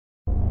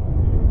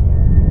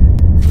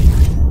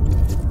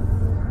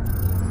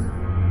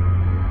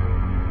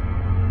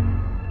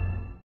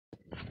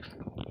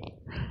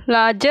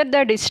Larger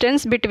the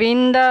distance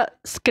between the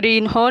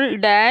screen hole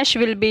dash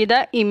will be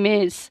the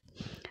image.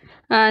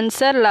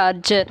 Answer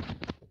larger.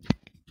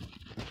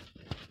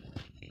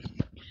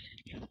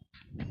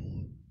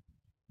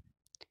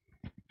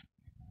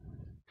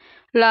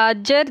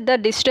 Larger the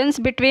distance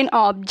between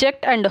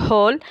object and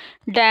hole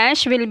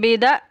dash will be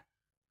the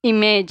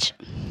image.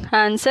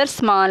 Answer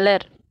smaller.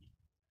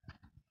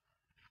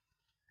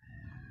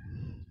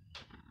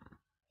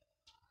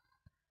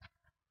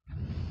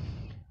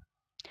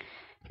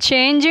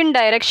 Change in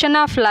direction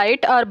of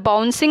light or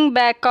bouncing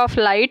back of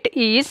light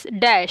is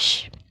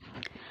dash.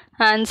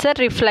 Answer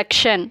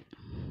reflection.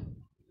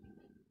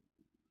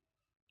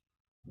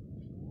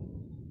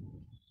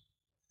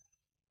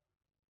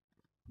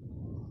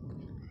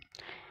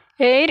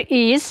 Air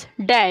is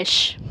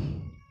dash.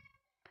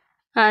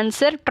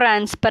 Answer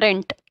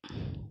transparent.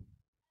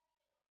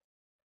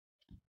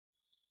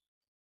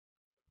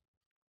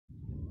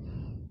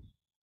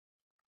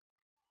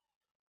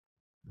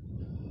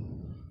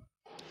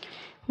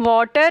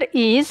 Water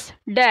is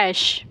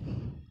dash.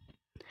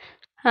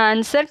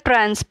 Answer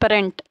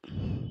transparent.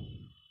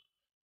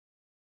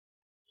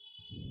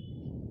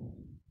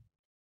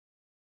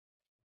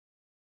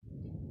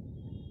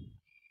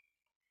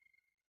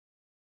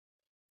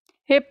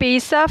 A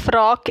piece of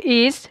rock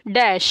is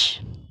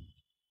dash.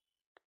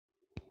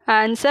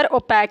 Answer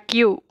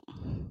opaque.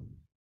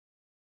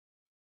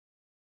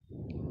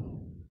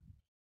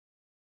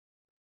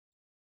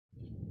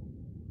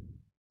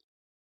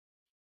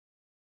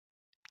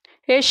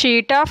 A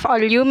sheet of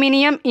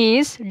aluminium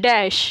is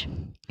dash.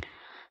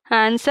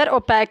 Answer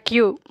opaque.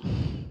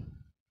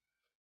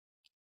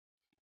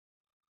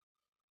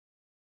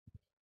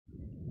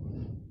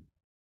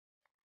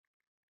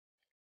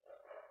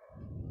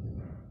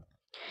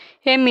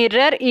 A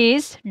mirror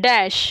is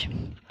dash.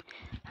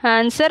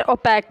 Answer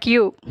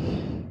opaque.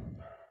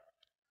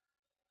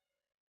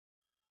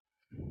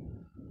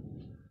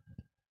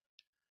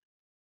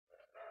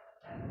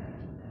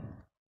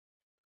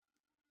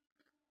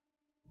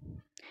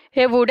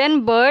 A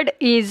wooden bird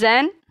is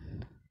an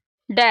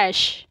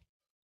dash.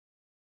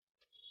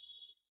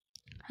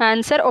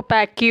 Answer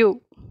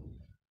opaque.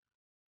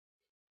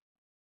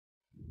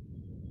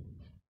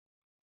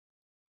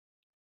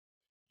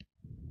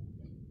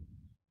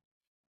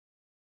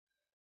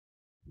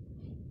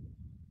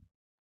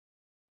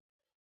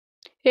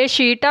 A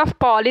sheet of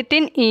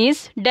polythene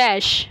is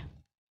dash.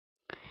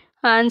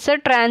 Answer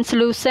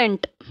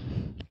translucent.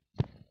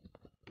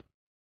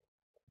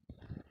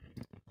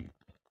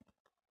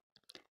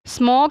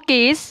 Smoke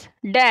is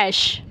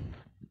dash.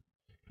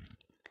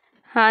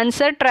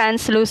 Answer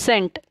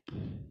translucent.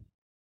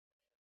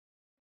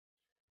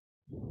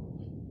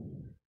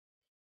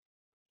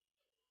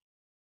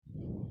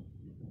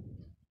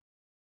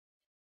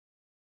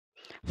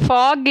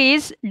 Fog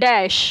is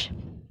dash.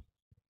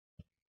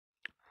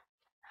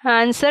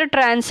 Answer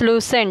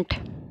translucent.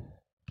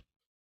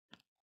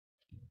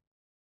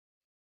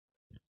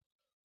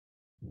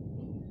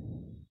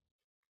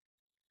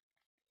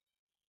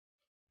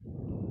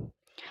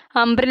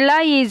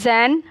 Umbrella is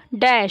an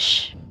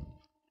dash.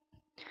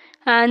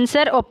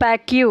 Answer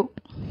opaque.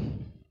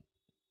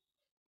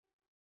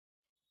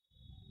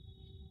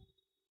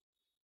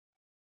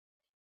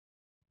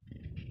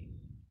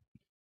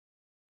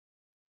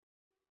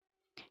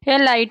 A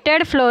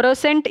lighted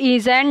fluorescent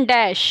is an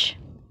dash.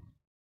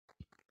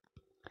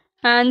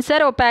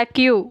 Answer opaque.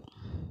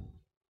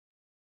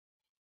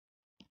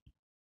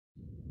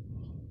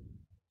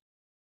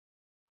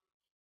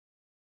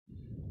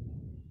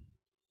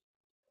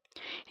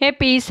 A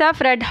piece of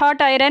red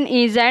hot iron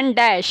is an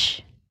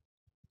dash.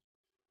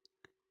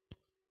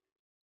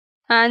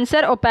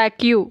 Answer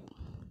opaque.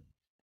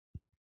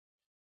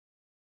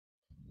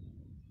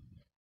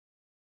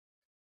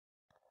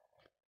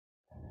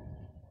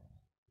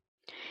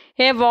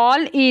 A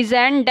wall is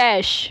an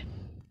dash.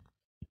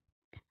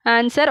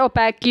 Answer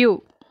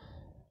opaque.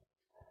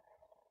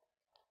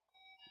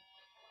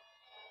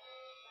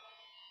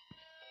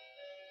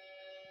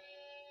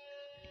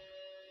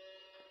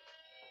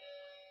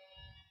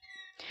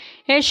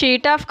 A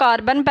sheet of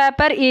carbon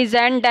paper is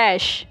an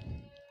dash.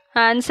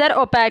 Answer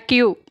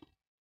opaque.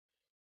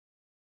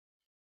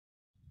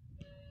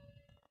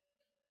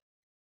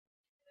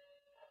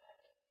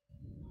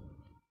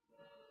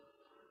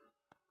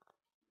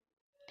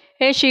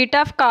 A sheet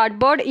of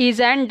cardboard is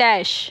an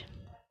dash.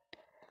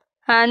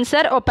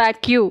 Answer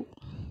opaque.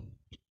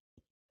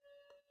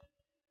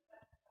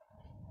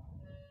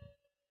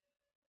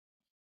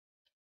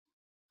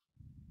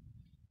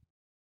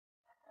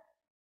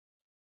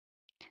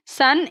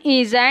 Sun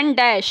is an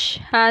dash.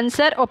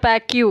 Answer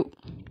opaque.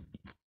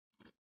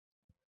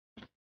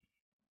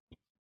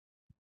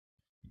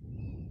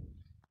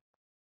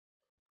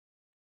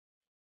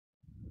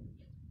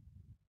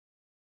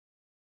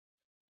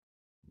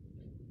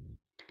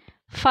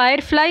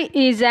 Firefly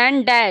is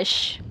an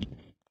dash.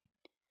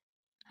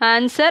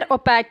 Answer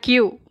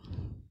opaque.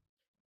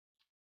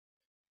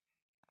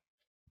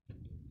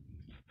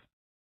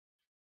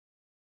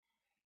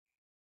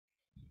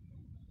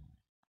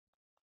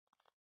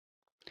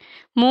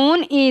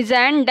 Moon is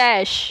an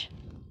dash.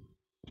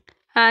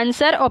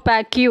 Answer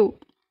opaque.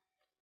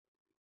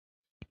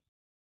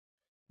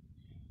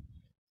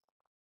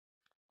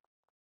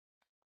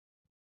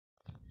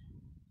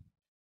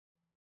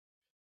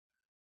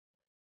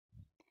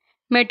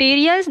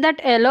 Materials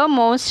that allow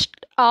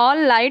most all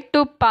light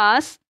to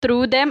pass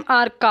through them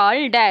are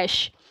called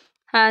dash.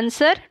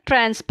 Answer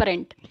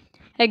transparent.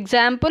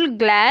 Example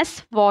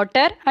glass,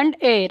 water and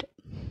air.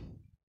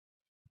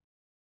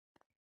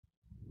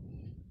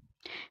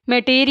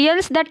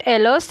 Materials that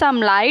allow some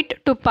light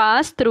to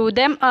pass through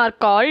them are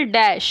called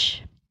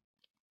dash.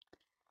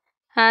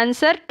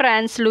 Answer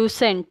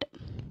translucent.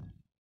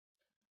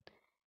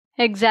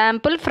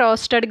 Example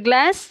frosted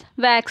glass,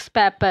 wax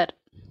paper.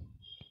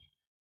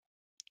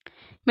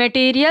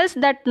 Materials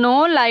that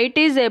no light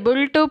is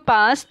able to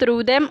pass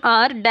through them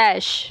are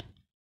dash.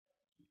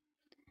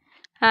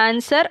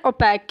 Answer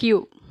opaque.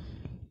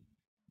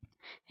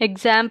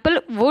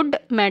 Example wood,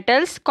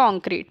 metals,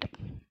 concrete.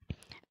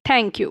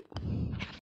 Thank you.